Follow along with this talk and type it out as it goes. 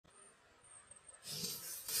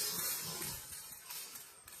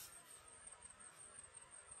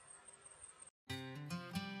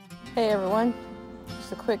Hey everyone,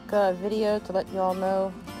 just a quick video to let you all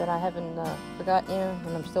know that I haven't forgotten you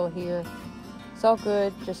and I'm still here. It's all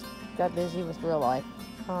good, just got busy with real life.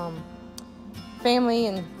 Family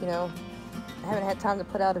and, I haven't had time to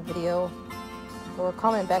put out a video or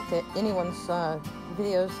comment back to anyone's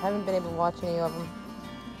videos. Haven't been able to watch any of them.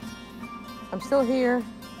 I'm still here,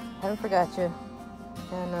 haven't forgot you.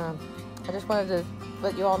 And I just wanted to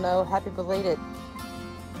let you all know, happy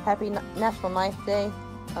National Knife Day.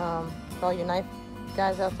 For all your knife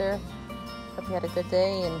guys out there, hope you had a good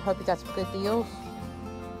day and hope you got some good deals.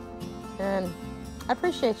 And I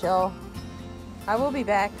appreciate y'all. I will be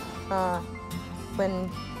back when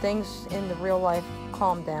things in the real life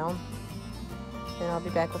calm down, and I'll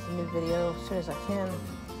be back with a new video as soon as I can.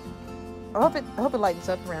 I hope it lightens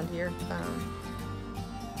up around here.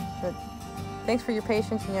 But thanks for your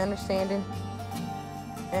patience and your understanding,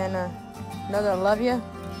 and know that I love you.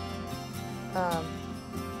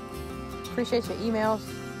 Appreciate your emails.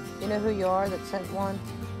 You know who you are that sent one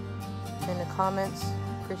in the comments.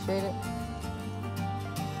 Appreciate it.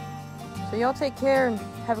 So y'all take care and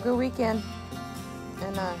have a good weekend.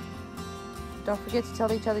 And don't forget to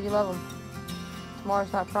tell each other you love them.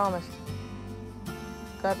 Tomorrow's not promised.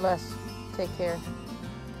 God bless. Take care.